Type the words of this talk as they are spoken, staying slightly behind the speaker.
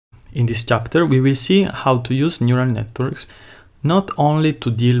In this chapter, we will see how to use neural networks not only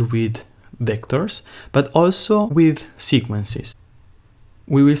to deal with vectors, but also with sequences.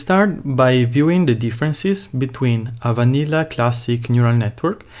 We will start by viewing the differences between a vanilla classic neural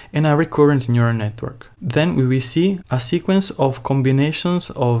network and a recurrent neural network. Then we will see a sequence of combinations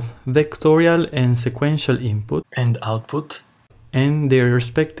of vectorial and sequential input and output and their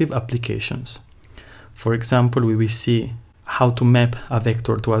respective applications. For example, we will see how to map a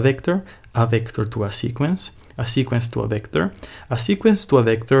vector to a vector to a sequence to a vector to a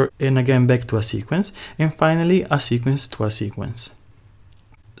vector, and again back to a sequence, and finally a sequence to a sequence.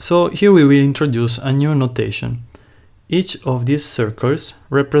 So here we will introduce a new notation. Each of these circles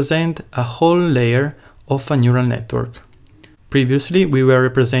represent a whole layer of a neural network. Previously, we were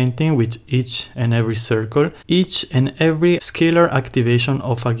representing with each and every circle each and every scalar activation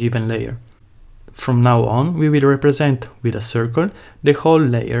of a given layer. From now on, we will represent with a circle the whole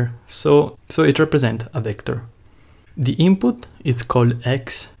layer, so it represents a vector. The input is called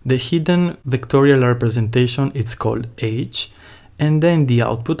x, the hidden vectorial representation is called h, and then the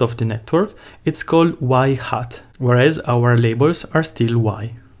output of the network it's called y hat, whereas our labels are still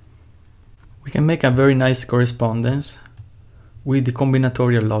y. We can make a very nice correspondence with the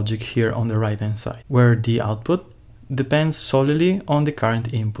combinatorial logic here on the right hand side, where the output depends solely on the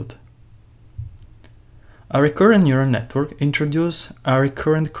current input. A recurrent neural network introduces a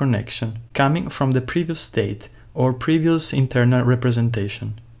recurrent connection coming from the previous state or previous internal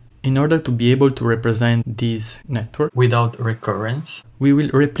representation. In order to be able to represent this network without recurrence, we will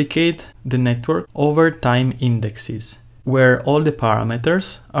replicate the network over time indexes, where all the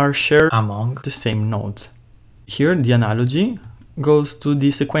parameters are shared among the same nodes. Here the analogy goes to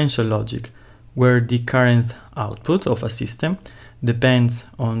the sequential logic, where the current output of a system depends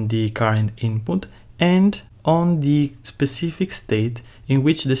on the current input and on the specific state in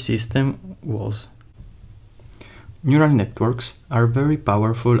which the system was. Neural networks are very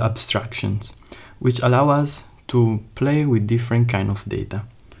powerful abstractions, which allow us to play with different kinds of data.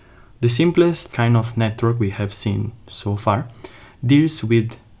 The simplest kind of network we have seen so far deals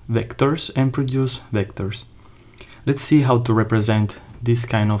with vectors and produces vectors. Let's see how to represent this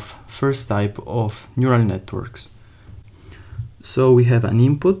kind of first type of neural networks. So we have an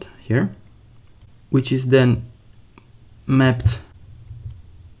input here, which is then mapped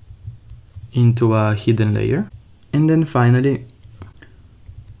into a hidden layer, and then finally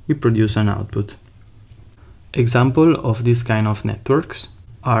we produce an output. Examples of this kind of networks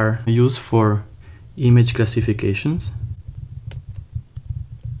are used for image classifications,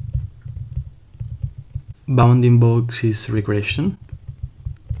 bounding boxes regression,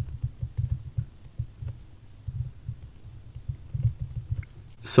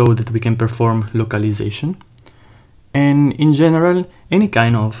 so that we can perform localization, and in general any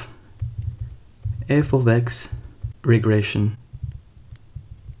kind of f of x regression.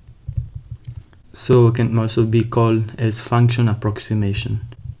 So it can also be called as function approximation.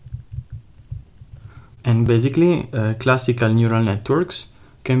 And basically classical neural networks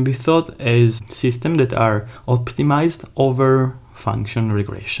can be thought as systems that are optimized over function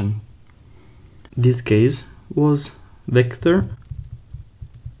regression. This case was vector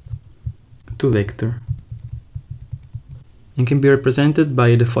to vector and can be represented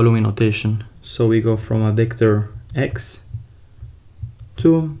by the following notation. So we go from a vector x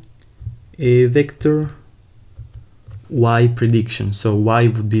to a vector y prediction. So y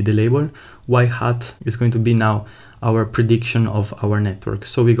would be the label, y hat is going to be now our prediction of our network.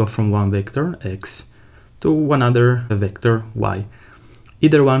 So we go from one vector x to another vector y.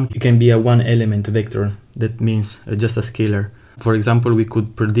 Either one, it can be a one element vector, that means just a scalar. For example, we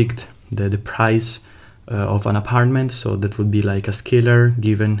could predict the price of an apartment, so that would be like a scalar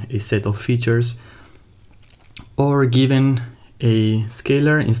given a set of features, or given a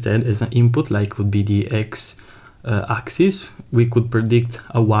scalar instead as an input, like would be the x axis, we could predict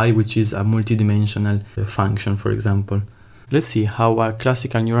a y, which is a multidimensional function, for example. Let's see how a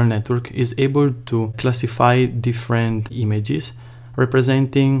classical neural network is able to classify different images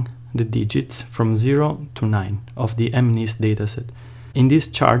representing the digits from 0 to 9 of the MNIST dataset. In this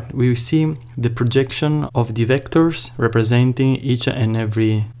chart, we see the projection of the vectors representing each and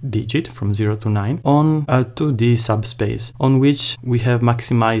every digit from 0 to 9 on a 2D subspace on which we have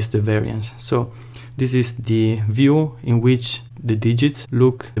maximized the variance. So this is the view in which the digits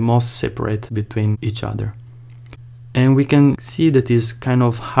look the most separate between each other. And we can see that it's kind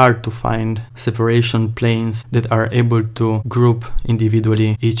of hard to find separation planes that are able to group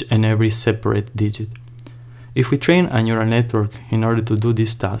individually each and every separate digit. If we train a neural network in order to do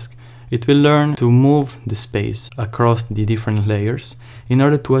this task, it will learn to move the space across the different layers in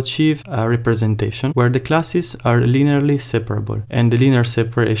order to achieve a representation where the classes are linearly separable, and the linear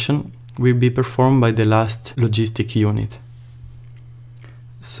separation will be performed by the last logistic unit.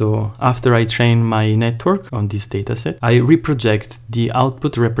 So after I train my network on this dataset, I reproject the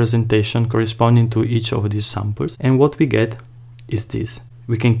output representation corresponding to each of these samples, and what we get is this.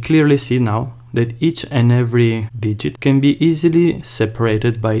 We can clearly see now that each and every digit can be easily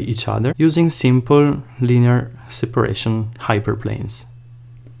separated by each other using simple linear separation hyperplanes.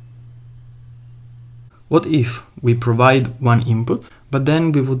 What if we provide one input, but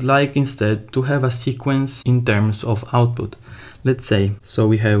then we would like instead to have a sequence in terms of output? Let's say, so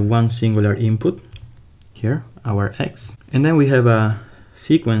we have one singular input, here, our x, and then we have a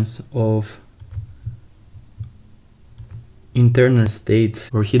sequence of internal states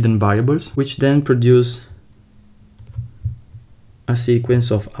or hidden variables, which then produce a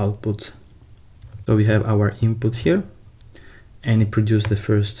sequence of outputs. So we have our input here, and it produces the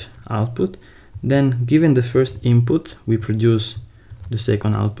first output. Then, given the first input, we produce the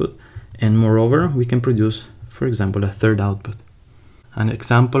second output, and moreover, we can produce, for example, a third output. An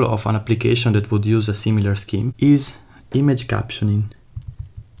example of an application that would use a similar scheme is image captioning.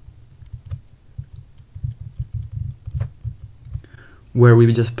 Where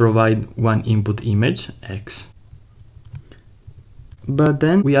we just provide one input image, x. But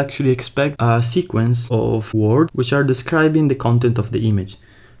then we actually expect a sequence of words which are describing the content of the image.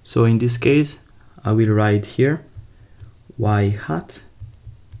 So in this case, I will write here y hat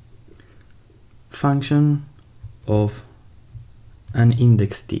function of an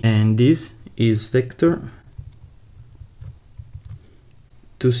index t, and this is vector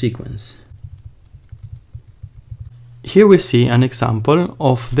to sequence. Here we see an example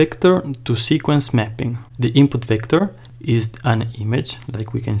of vector to sequence mapping. The input vector is an image,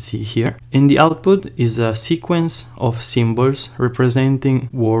 like we can see here, and the output is a sequence of symbols representing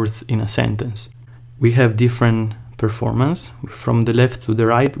words in a sentence. We have different performance. From the left to the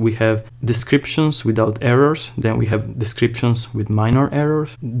right, we have descriptions without errors, then we have descriptions with minor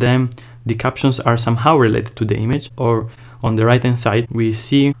errors, then the captions are somehow related to the image, or on the right hand side, we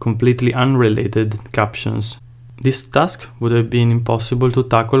see completely unrelated captions. This task would have been impossible to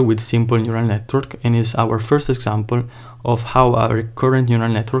tackle with simple neural network, and is our first example of how a recurrent neural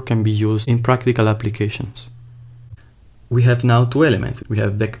network can be used in practical applications. We have now two elements. We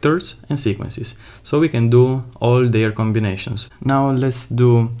have vectors and sequences, so we can do all their combinations. Now let's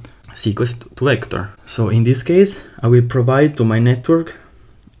do sequence to vector. So in this case, I will provide to my network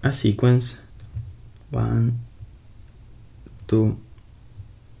a sequence 1, 2,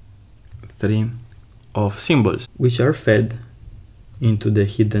 3 of symbols, which are fed into the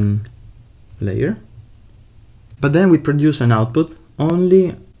hidden layer. But then we produce an output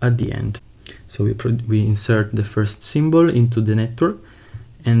only at the end. So we insert the first symbol into the network,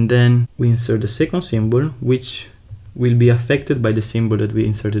 and then we insert the second symbol, which will be affected by the symbol that we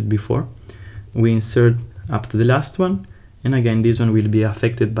inserted before. We insert up to the last one, and again this one will be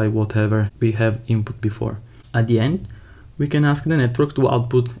affected by whatever we have input before. At the end, we can ask the network to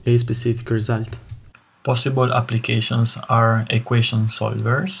output a specific result. Possible applications are equation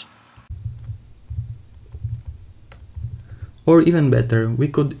solvers, or even better, we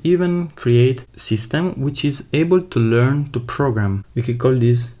could even create a system which is able to learn to program. We could call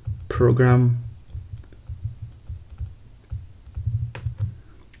this program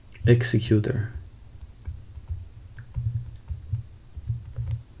executor.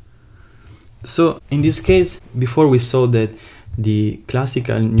 So in this case, before we saw that the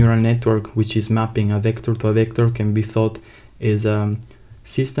classical neural network, which is mapping a vector to a vector, can be thought as a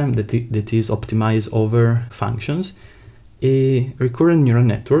system that is optimized over functions. A recurrent neural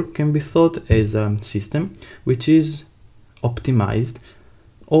network can be thought as a system which is optimized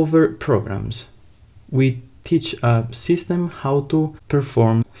over programs. We teach a system how to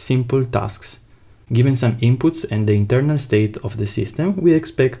perform simple tasks. Given some inputs and the internal state of the system, we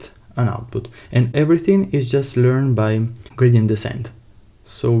expect an output, and everything is just learned by gradient descent.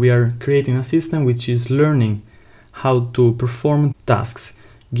 So we are creating a system which is learning how to perform tasks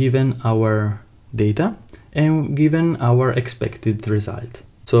given our data and given our expected result.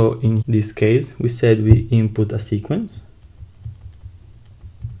 So in this case, we said we input a sequence,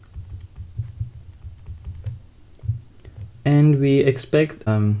 and we expect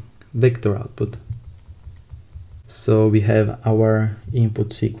vector output. So we have our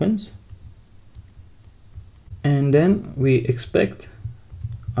input sequence, and then we expect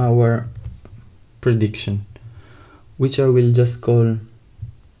our prediction, which I will just call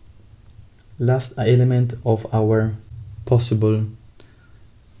last element of our possible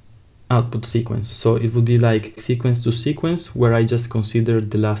output sequence. So it would be like sequence to sequence, where I just consider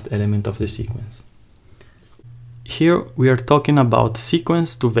the last element of the sequence. Here we are talking about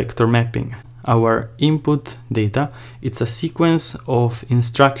sequence to vector mapping. Our input data, it's a sequence of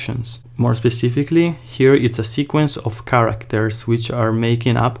instructions. More specifically, here it's a sequence of characters which are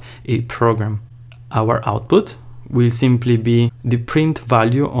making up a program. Our output will simply be the print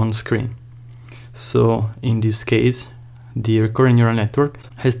value on screen. So in this case, the recurrent neural network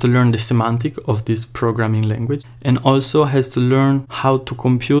has to learn the semantic of this programming language and also has to learn how to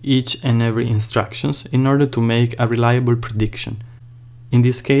compute each and every instructions in order to make a reliable prediction. In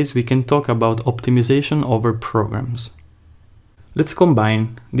this case, we can talk about optimization over programs. Let's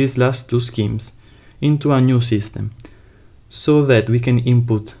combine these last two schemes into a new system so that we can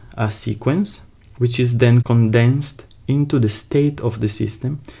input a sequence, which is then condensed into the state of the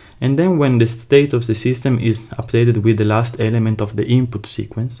system. And then when the state of the system is updated with the last element of the input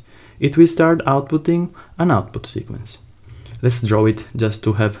sequence, it will start outputting an output sequence. Let's draw it just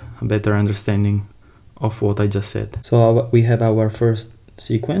to have a better understanding of what I just said. So we have our first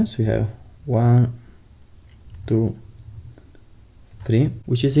sequence. We have 1, 2, 3,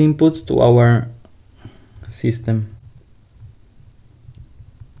 which is input to our system.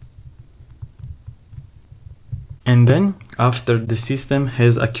 And then, after the system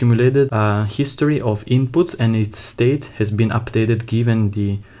has accumulated a history of inputs and its state has been updated given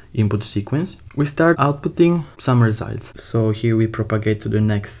the input sequence, we start outputting some results. So here we propagate to the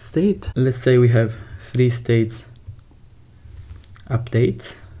next state. Let's say we have 3 states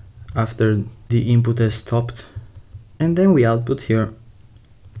updates after the input has stopped. And then we output here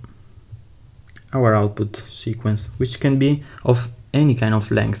our output sequence, which can be of any kind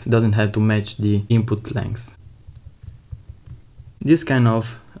of length. It doesn't have to match the input length. This kind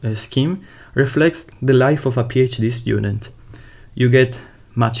of scheme reflects the life of a PhD student. You get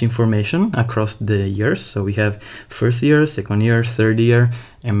much information across the years. So we have first year, second year, third year,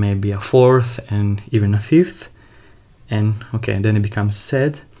 and maybe a fourth and even a fifth. And okay, then it becomes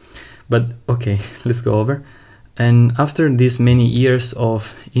sad. But okay, let's go over. And after these many years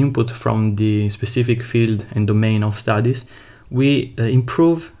of input from the specific field and domain of studies, we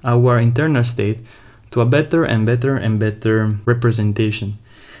improve our internal state to a better and better and better representation.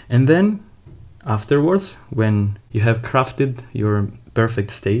 And then afterwards, when you have crafted your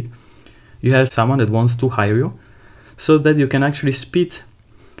perfect state, you have someone that wants to hire you so that you can actually spit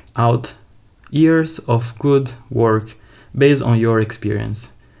out years of good work based on your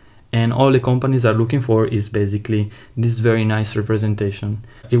experience. And all the companies are looking for is basically this very nice representation.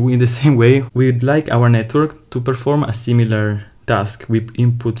 In the same way, we'd like our network to perform a similar task. We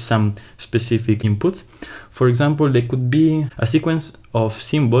input some specific input. For example, there could be a sequence of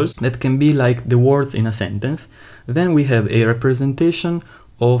symbols that can be like the words in a sentence. Then we have a representation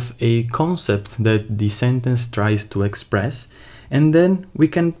of a concept that the sentence tries to express. And then we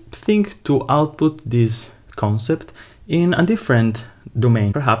can think to output this concept in a different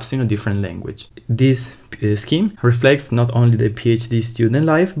domain, perhaps in a different language. This scheme reflects not only the PhD student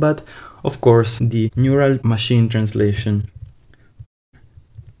life, but of course the neural machine translation,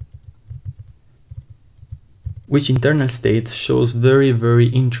 which internal state shows very, very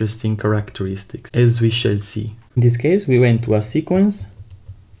interesting characteristics, as we shall see. In this case, we went to a sequence,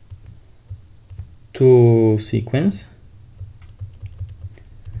 to sequence,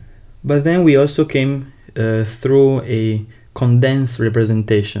 but then we also came through a condensed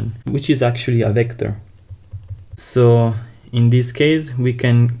representation, which is actually a vector. So in this case, we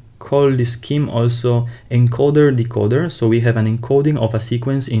can call this scheme also encoder-decoder. So we have an encoding of a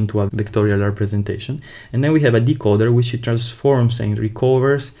sequence into a vectorial representation. And then we have a decoder, which it transforms and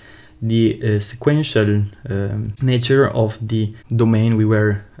recovers the sequential nature of the domain we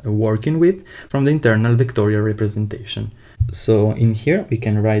were working with from the internal vectorial representation. So in here, we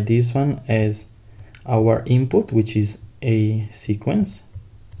can write this one as our input, which is a sequence.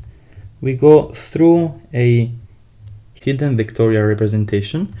 We go through a hidden vectorial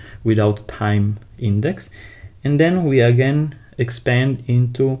representation without time index, and then we again expand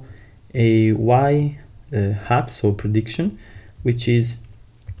into a y hat, so prediction, which is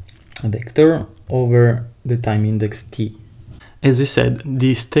a vector over the time index t. As we said,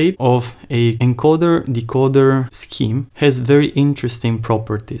 the state of a encoder-decoder scheme has very interesting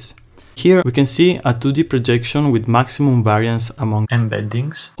properties. Here we can see a 2D projection with maximum variance among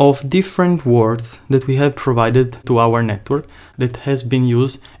embeddings of different words that we have provided to our network that has been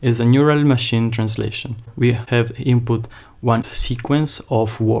used as a neural machine translation. We have input one sequence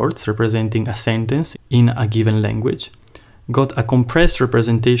of words representing a sentence in a given language. got a compressed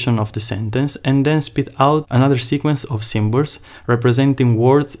representation of the sentence and then spit out another sequence of symbols representing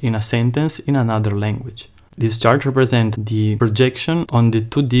words in a sentence in another language. This chart represents the projection on the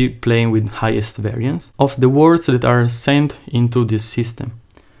 2D plane with highest variance of the words that are sent into this system.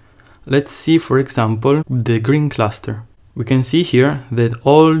 Let's see, for example, the green cluster. We can see here that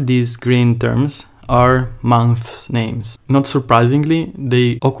all these green terms are months names. Not surprisingly,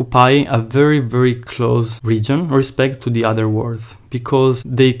 they occupy a very close region with respect to the other words, because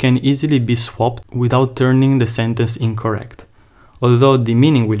they can easily be swapped without turning the sentence incorrect. Although the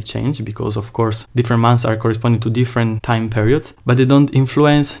meaning will change, because of course different months are corresponding to different time periods, but they don't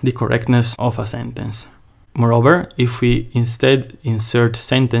influence the correctness of a sentence. Moreover, if we instead insert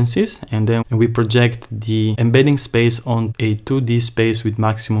sentences and then we project the embedding space on a 2D space with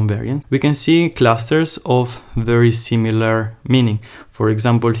maximum variance, we can see clusters of very similar meaning. For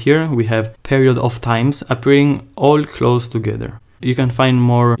example, here we have period of times appearing all close together. You can find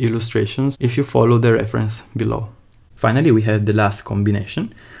more illustrations if you follow the reference below. Finally, we have the last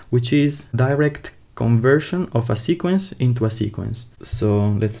combination, which is direct conversion of a sequence into a sequence. So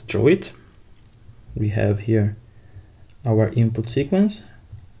let's draw it. We have here our input sequence.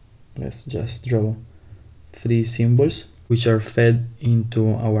 Let's just draw 3 symbols which are fed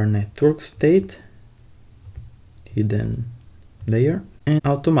into our network state, hidden layer, and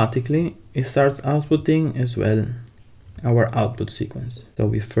automatically it starts outputting as well our output sequence. So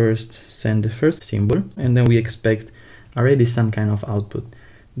we first send the first symbol and then we expect already some kind of output.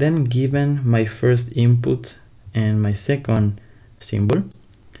 Then, given my first input and my second symbol,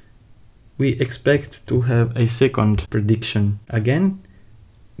 we expect to have a second prediction again.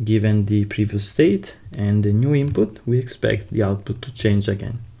 Given the previous state and the new input, we expect the output to change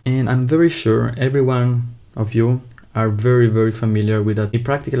again. And I'm very sure every one of you are very familiar with a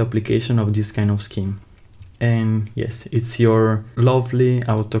practical application of this kind of scheme. And yes, it's your lovely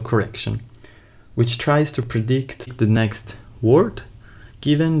autocorrection, which tries to predict the next word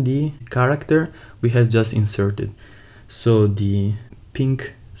given the character we have just inserted. So the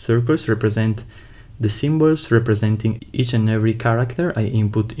pink circles represent the symbols representing each and every character I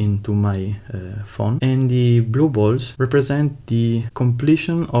input into my phone, and the blue balls represent the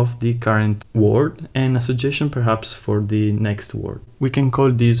completion of the current word and a suggestion perhaps for the next word. We can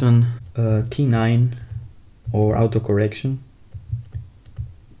call this one T9 or autocorrection,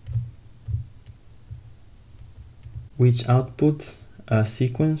 which outputs a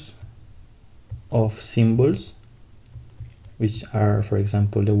sequence of symbols, which are, for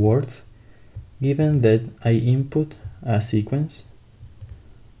example, the words, given that I input a sequence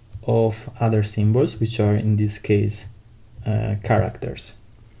of other symbols, which are in this case characters.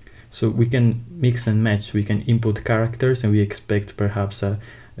 So we can mix and match. We can input characters and we expect perhaps a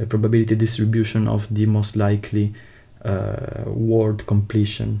probability distribution of the most likely word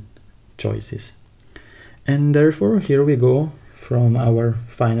completion choices. And therefore, here we go from our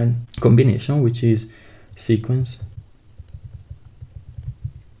final combination, which is sequence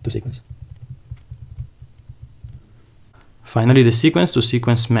to sequence. Finally, the sequence to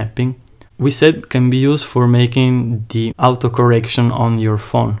sequence mapping, we said, can be used for making the autocorrection on your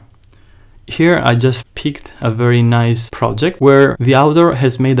phone. Here I just picked a very nice project where the author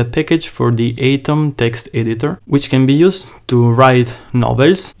has made a package for the Atom text editor, which can be used to write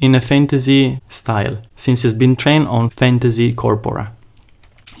novels in a fantasy style, since it's been trained on fantasy corpora.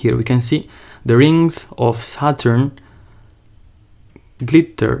 Here we can see the rings of Saturn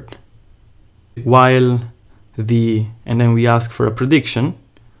glittered, while and then we ask for a prediction,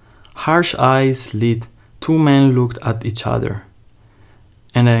 harsh eyes lit, 2 men looked at each other.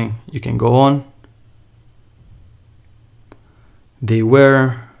 And then you can go on. They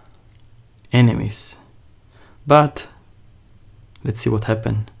were enemies. But let's see what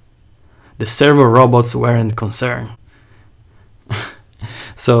happened. The servo robots weren't concerned.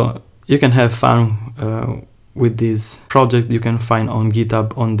 So you can have fun with this project. You can find on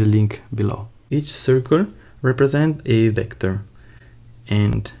GitHub on the link below. Each circle represents a vector.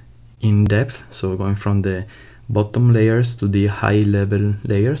 And in depth, so going from the bottom layers to the high level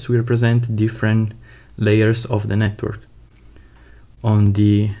layers, we represent different layers of the network. On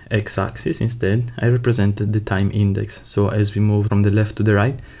the x-axis instead, I represented the time index. So as we move from the left to the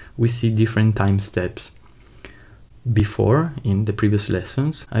right, we see different time steps. Before, in the previous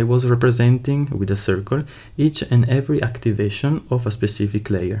lessons, I was representing with a circle each and every activation of a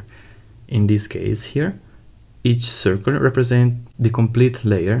specific layer. In this case here, each circle represents the complete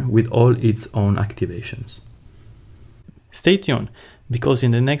layer with all its own activations. Stay tuned, because in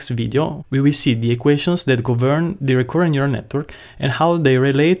the next video we will see the equations that govern the recurrent neural network and how they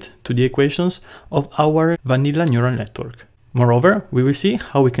relate to the equations of our vanilla neural network. Moreover, we will see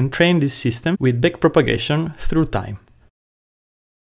how we can train this system with backpropagation through time.